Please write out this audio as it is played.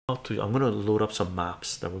I'm going to load up some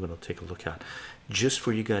maps that we're going to take a look at, just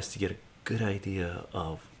for you guys to get a good idea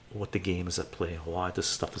of what the game is at play, why this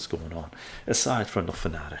stuff is going on, aside from the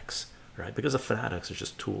fanatics, right? Because the fanatics are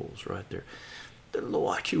just tools, right? They're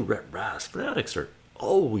low IQ red rats. Fanatics are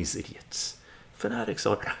always idiots. Fanatics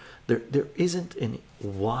are there isn't any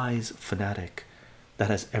wise fanatic that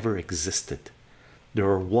has ever existed. There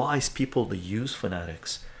are wise people that use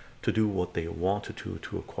fanatics to do what they want to do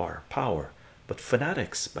to acquire power, but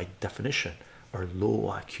fanatics by definition are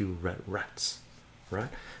low IQ red rats, right?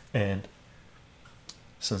 And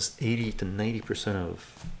since 80 to 90%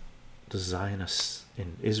 of the Zionists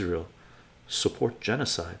in Israel support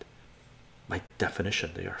genocide, by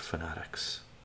definition they are fanatics,